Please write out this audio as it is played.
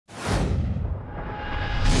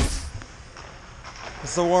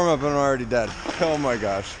It's the warm-up and I'm already dead. Oh my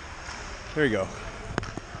gosh. Here we go.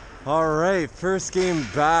 All right, first game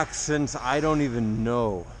back since I don't even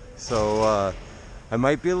know. So I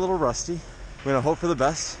might be a little rusty. I'm gonna hope for the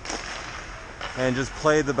best and just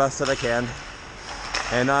play the best that I can.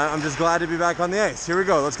 And I'm just glad to be back on the ice. Here we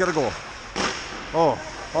go, let's get a goal. Oh,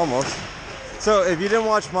 almost. So if you didn't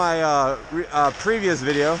watch my previous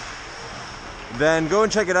video, then go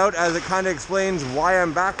and check it out, as it kind of explains why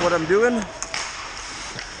I'm back, what I'm doing.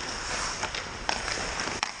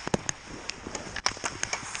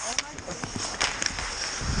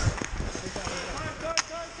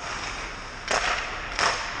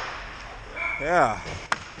 Yeah.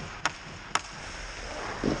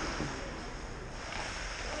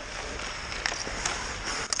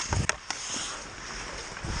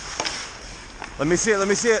 Let me see it, let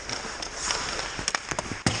me see it.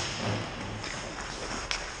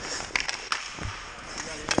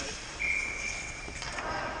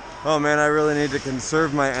 Oh man, I really need to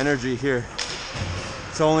conserve my energy here.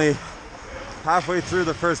 It's only halfway through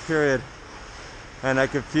the first period and I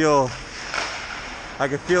could feel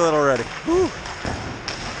it already. Whew.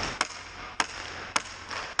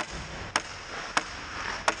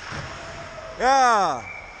 Yeah.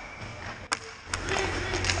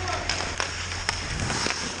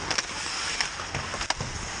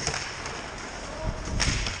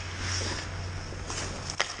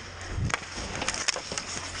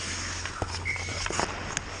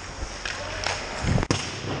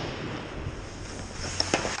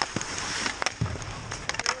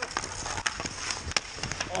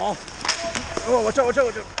 Oh, watch out, watch out,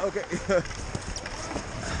 watch out. Okay.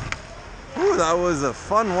 Ooh, that was a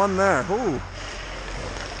fun one there. Ooh.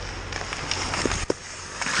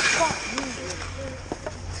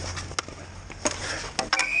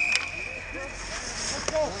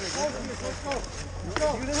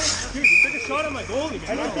 Dude, you took a shot at my goalie,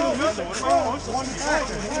 man. I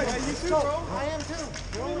am too.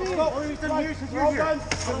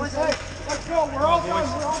 Let's go. We're all done.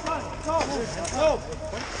 Let's go.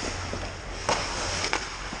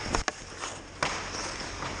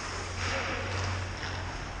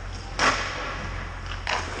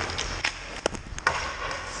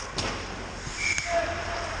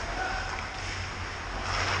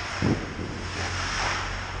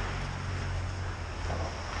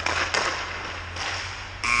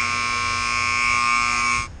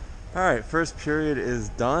 Alright, first period is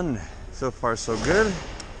done. So far so good.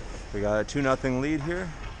 We got a 2-0 lead here.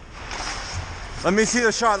 Let me see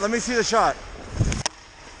the shot, let me see the shot.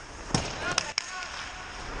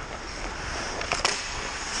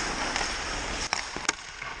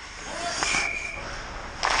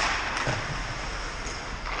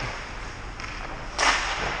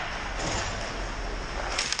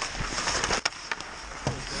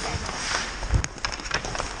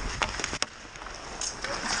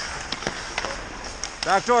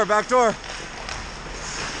 Back door, back door.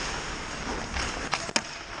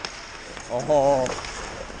 Oh.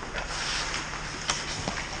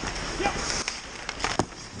 Yep.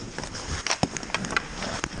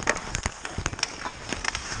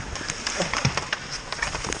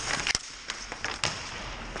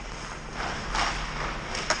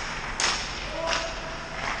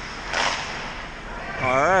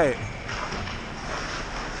 All right.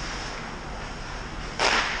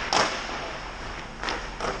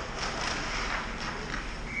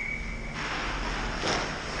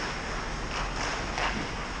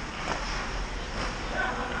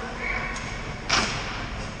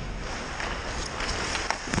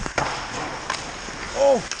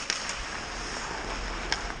 Oh!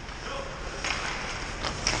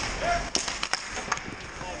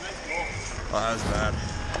 Oh, that was bad.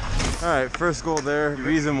 Alright, first goal there. The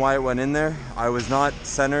reason why it went in there, I was not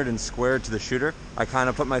centered and squared to the shooter. I kind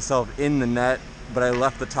of put myself in the net, but I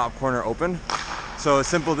left the top corner open. So a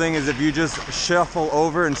simple thing is, if you just shuffle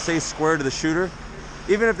over and stay square to the shooter,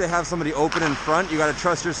 even if they have somebody open in front, you got to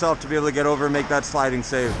trust yourself to be able to get over and make that sliding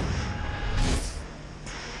save.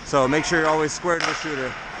 So make sure you're always square to the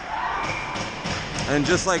shooter. And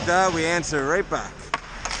just like that, we answer right back.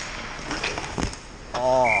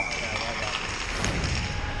 Oh.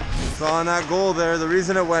 So on that goal there, the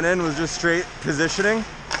reason it went in was just straight positioning.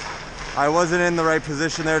 I wasn't in the right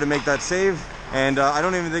position there to make that save, and I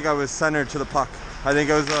don't even think I was centered to the puck. I think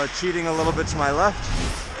I was cheating a little bit to my left.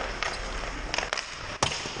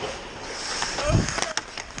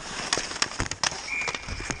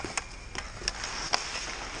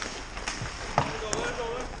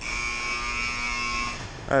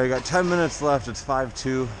 All right, we got 10 minutes left. It's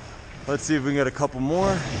 5-2. Let's see if we can get a couple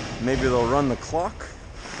more. Maybe they'll run the clock.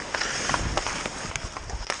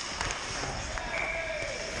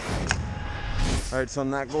 All right, so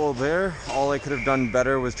on that goal there, all I could have done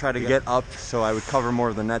better was try to get up so I would cover more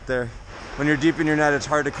of the net there. When you're deep in your net, it's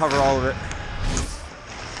hard to cover all of it.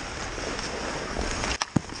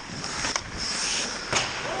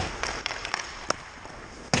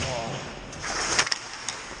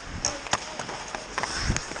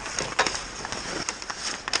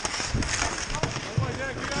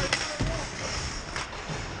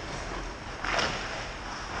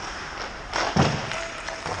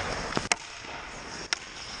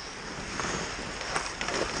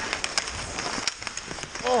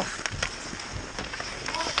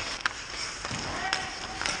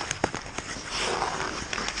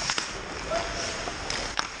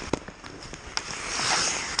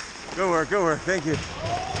 Good work, thank you. You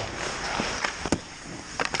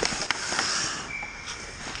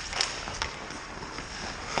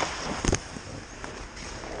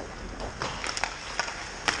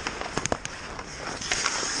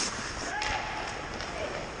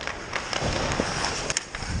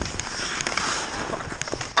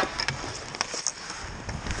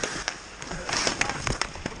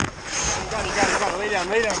got it. Lay down.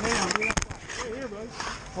 Right here, bud.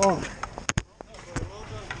 Oh.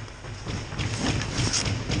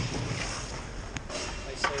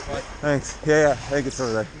 Thanks. Yeah, I think it's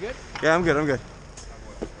over there. You good? Yeah, I'm good.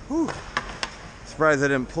 Whew. Surprised I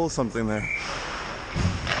didn't pull something there.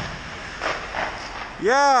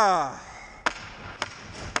 Yeah!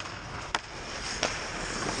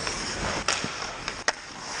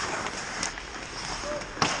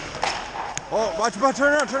 Oh, watch,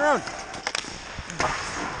 turn around.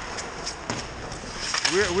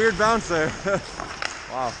 Weird bounce there.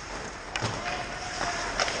 Wow.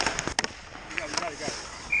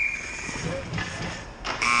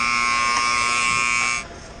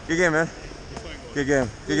 Good game, man. Good game,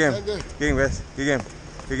 guys. Good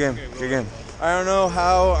game. I don't know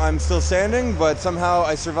how I'm still standing, but somehow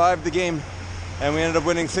I survived the game and we ended up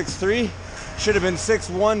winning 6-3. Should have been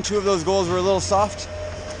 6-1. Two of those goals were a little soft,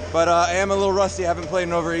 but I am a little rusty. I haven't played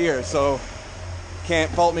in over a year, so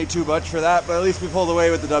can't fault me too much for that, but at least we pulled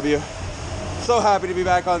away with the W. So happy to be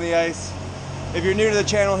back on the ice. If you're new to the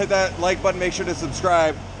channel, hit that like button, make sure to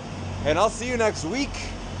subscribe, and I'll see you next week.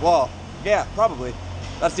 Well, yeah, probably.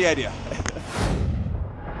 That's the idea.